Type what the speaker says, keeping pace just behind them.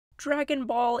Dragon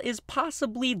Ball is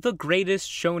possibly the greatest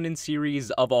shonen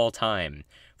series of all time.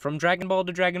 From Dragon Ball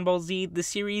to Dragon Ball Z, the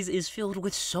series is filled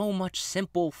with so much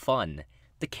simple fun.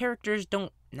 The characters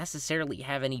don't necessarily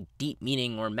have any deep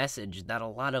meaning or message that a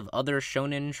lot of other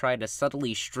shonen try to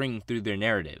subtly string through their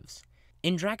narratives.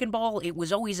 In Dragon Ball, it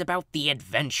was always about the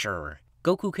adventure.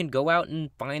 Goku can go out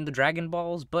and find the Dragon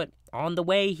Balls, but on the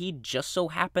way, he'd just so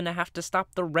happen to have to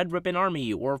stop the Red Ribbon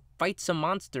Army or fight some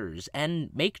monsters and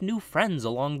make new friends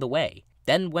along the way.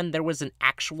 Then when there was an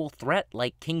actual threat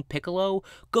like King Piccolo,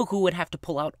 Goku would have to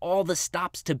pull out all the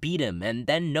stops to beat him, and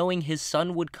then knowing his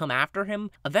son would come after him,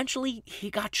 eventually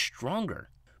he got stronger.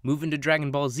 Move into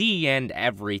Dragon Ball Z and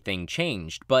everything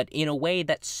changed, but in a way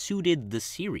that suited the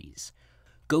series.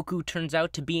 Goku turns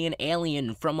out to be an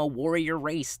alien from a warrior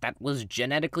race that was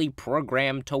genetically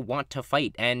programmed to want to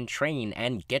fight and train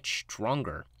and get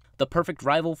stronger. The perfect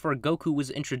rival for Goku was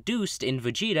introduced in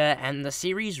Vegeta, and the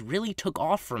series really took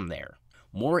off from there.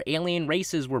 More alien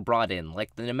races were brought in,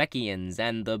 like the Namekians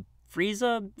and the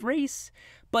Frieza race,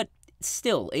 but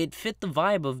still, it fit the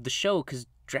vibe of the show because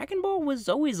Dragon Ball was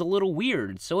always a little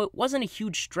weird, so it wasn't a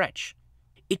huge stretch.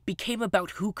 It became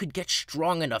about who could get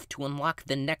strong enough to unlock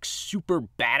the next super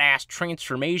badass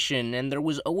transformation, and there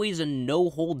was always a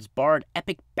no-holds-barred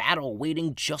epic battle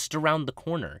waiting just around the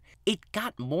corner. It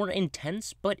got more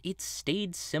intense, but it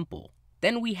stayed simple.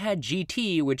 Then we had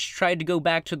GT, which tried to go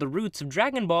back to the roots of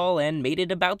Dragon Ball and made it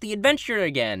about the adventure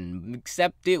again,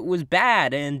 except it was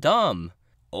bad and dumb.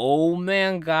 Oh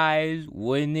man, guys,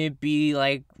 wouldn't it be,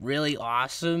 really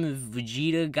awesome if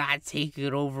Vegeta got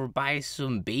taken over by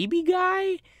some baby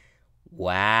guy?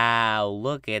 Wow,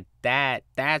 look at that.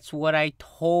 That's what I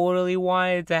totally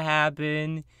wanted to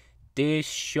happen. This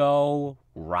show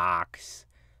rocks.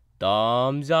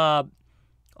 Thumbs up.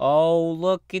 Oh,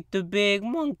 look at the big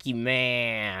monkey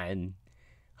man.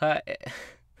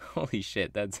 Holy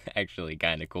shit, that's actually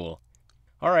kind of cool.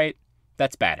 Alright,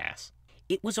 that's badass.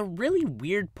 It was a really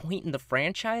weird point in the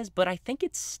franchise, but I think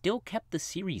it still kept the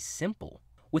series simple.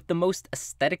 With the most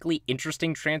aesthetically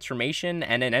interesting transformation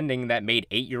and an ending that made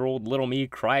 8-year-old little me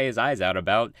cry his eyes out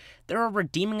about, there are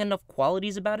redeeming enough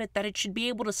qualities about it that it should be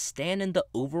able to stand in the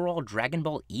overall Dragon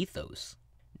Ball ethos.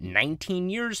 19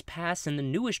 years pass and the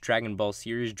newest Dragon Ball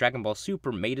series, Dragon Ball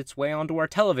Super, made its way onto our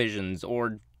televisions,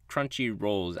 or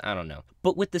Crunchyrolls, I don't know.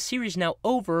 But with the series now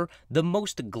over, the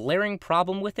most glaring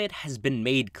problem with it has been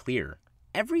made clear.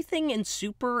 Everything in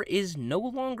Super is no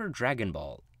longer Dragon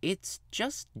Ball. It's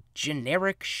just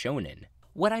generic shonen.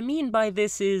 What I mean by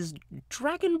this is,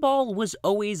 Dragon Ball was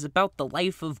always about the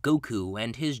life of Goku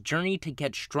and his journey to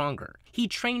get stronger. He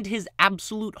trained his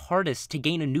absolute hardest to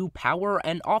gain a new power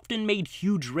and often made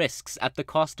huge risks at the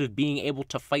cost of being able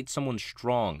to fight someone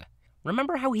strong.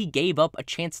 Remember how he gave up a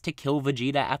chance to kill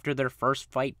Vegeta after their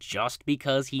first fight just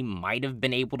because he might have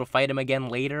been able to fight him again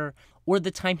later? Or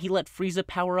the time he let Frieza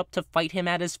power up to fight him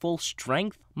at his full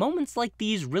strength? Moments like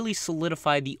these really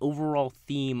solidify the overall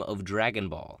theme of Dragon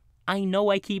Ball. I know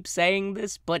I keep saying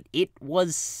this, but it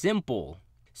was simple.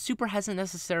 Super hasn't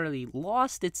necessarily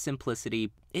lost its simplicity,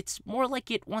 it's more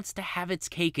like it wants to have its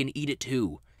cake and eat it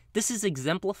too. This is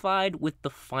exemplified with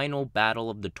the final battle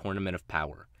of the Tournament of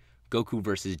Power. Goku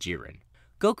vs. Jiren.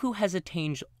 Goku has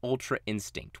attained Ultra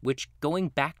Instinct, which, going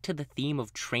back to the theme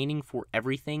of training for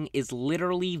everything, is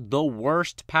literally the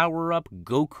worst power-up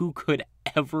Goku could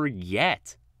ever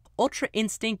get. Ultra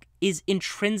Instinct is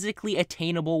intrinsically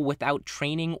attainable without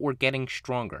training or getting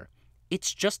stronger.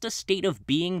 It's just a state of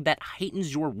being that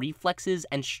heightens your reflexes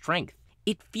and strength.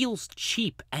 It feels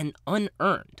cheap and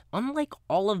unearned, unlike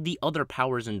all of the other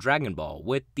powers in Dragon Ball,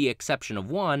 with the exception of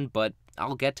one, but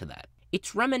I'll get to that.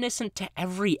 It's reminiscent to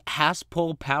every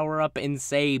ass-pull power-up in,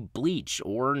 say, Bleach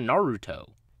or Naruto.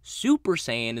 Super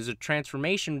Saiyan is a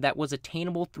transformation that was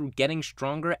attainable through getting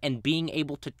stronger and being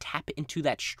able to tap into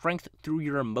that strength through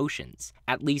your emotions.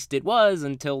 At least it was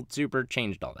until Super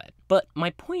changed all that. But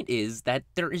my point is that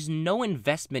there is no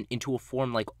investment into a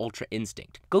form like Ultra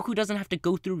Instinct. Goku doesn't have to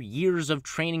go through years of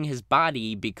training his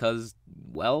body because,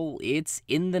 well, it's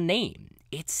in the name.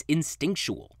 It's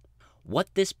instinctual.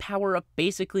 What this power-up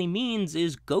basically means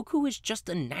is Goku is just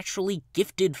a naturally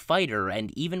gifted fighter,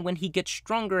 and even when he gets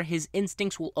stronger, his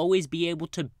instincts will always be able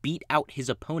to beat out his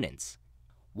opponents.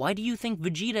 Why do you think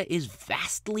Vegeta is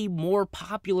vastly more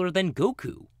popular than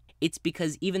Goku? It's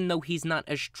because even though he's not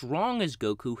as strong as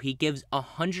Goku, he gives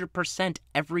 100%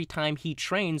 every time he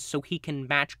trains so he can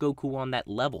match Goku on that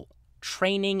level.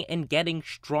 Training and getting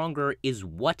stronger is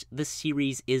what the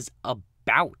series is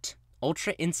about.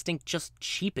 Ultra Instinct just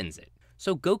cheapens it.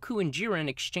 So Goku and Jiren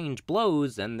exchange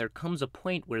blows, and there comes a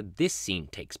point where this scene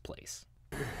takes place.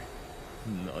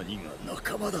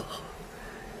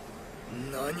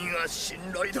 何が信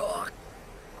頼だ。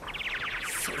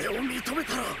それを認め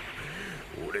たら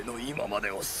俺の今まで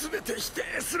を全て否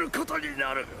定することに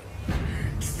なる。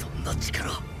そんな力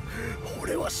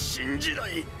俺は信じな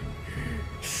い。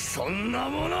そんな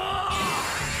もの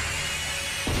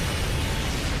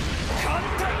簡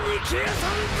単に消え去る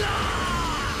んだ。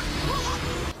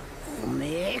おめ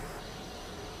え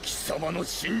貴様の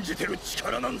信じてる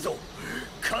力なんぞ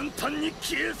簡単に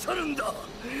消え去るんだ。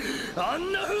あ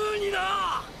んな風に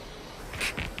な。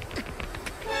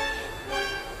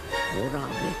俺は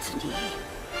別に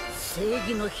正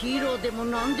義のヒーローでも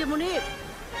なんでもねえ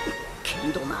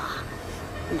けどな、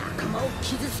仲間を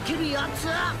傷つけるやつ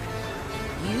は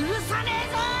許さね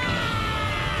え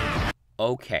ぞ。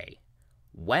 Okay,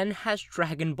 when has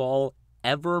Dragon Ball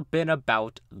ever been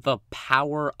about the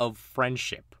power of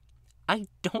friendship? I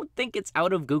don't think it's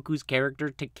out of Goku's character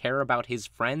to care about his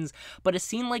friends, but a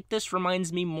scene like this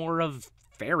reminds me more of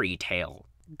Fairy Tail.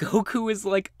 Goku is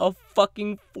like a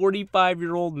fucking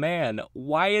 45-year-old man.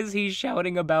 Why is he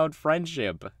shouting about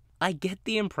friendship? I get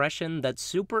the impression that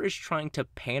Super is trying to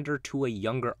pander to a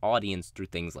younger audience through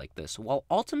things like this, while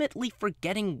ultimately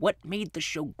forgetting what made the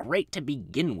show great to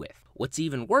begin with. What's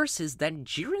even worse is that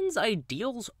Jiren's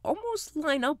ideals almost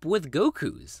line up with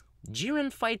Goku's.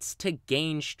 Jiren fights to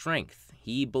gain strength.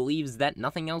 He believes that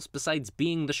nothing else besides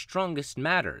being the strongest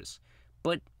matters.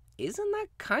 But isn't that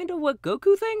kinda what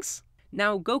Goku thinks?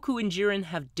 Now, Goku and Jiren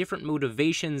have different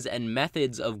motivations and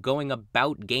methods of going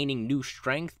about gaining new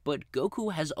strength, but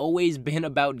Goku has always been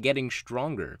about getting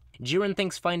stronger. Jiren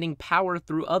thinks finding power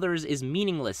through others is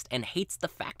meaningless and hates the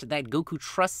fact that Goku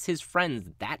trusts his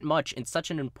friends that much in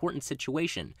such an important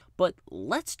situation. But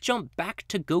let's jump back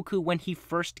to Goku when he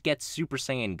first gets Super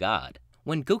Saiyan God.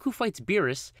 When Goku fights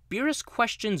Beerus, Beerus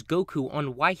questions Goku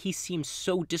on why he seems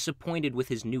so disappointed with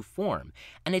his new form,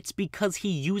 and it's because he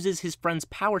uses his friend's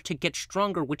power to get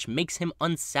stronger, which makes him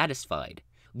unsatisfied.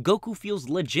 Goku feels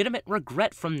legitimate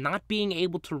regret from not being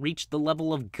able to reach the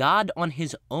level of God on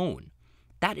his own.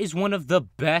 That is one of the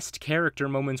best character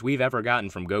moments we've ever gotten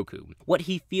from Goku. What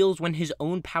he feels when his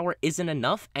own power isn't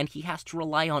enough and he has to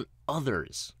rely on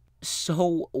others.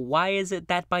 So why is it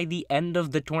that by the end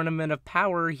of the Tournament of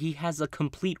Power, he has a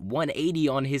complete 180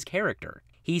 on his character?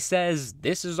 He says,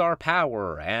 "This is our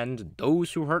power, and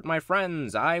those who hurt my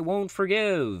friends, I won't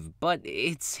forgive." But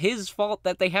it's his fault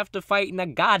that they have to fight in a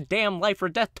goddamn life or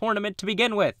death tournament to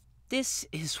begin with. This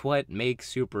is what makes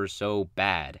Super so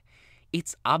bad.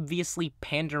 It's obviously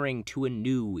pandering to a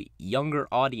new, younger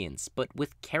audience, but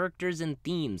with characters and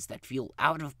themes that feel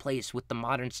out of place with the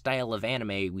modern style of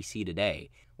anime we see today,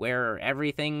 where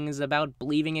everything is about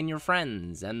believing in your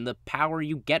friends and the power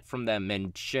you get from them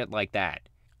and shit like that.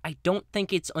 I don't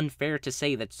think it's unfair to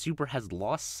say that Super has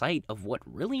lost sight of what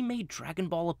really made Dragon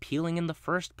Ball appealing in the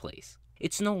first place.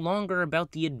 It's no longer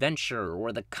about the adventure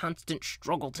or the constant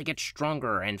struggle to get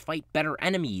stronger and fight better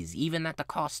enemies, even at the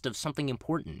cost of something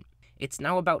important. It's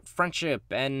now about friendship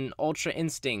and Ultra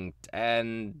Instinct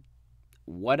and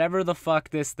whatever the fuck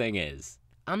this thing is.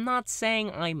 I'm not saying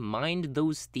I mind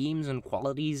those themes and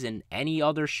qualities in any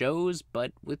other shows,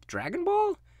 but with Dragon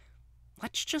Ball,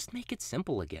 let's just make it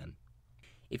simple again.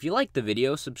 If you liked the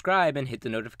video, subscribe and hit the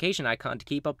notification icon to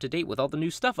keep up to date with all the new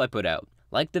stuff I put out.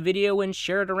 Like the video and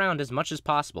share it around as much as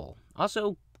possible.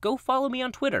 Also, go follow me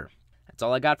on Twitter. That's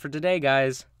all I got for today,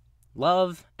 guys.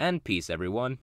 Love and peace, everyone.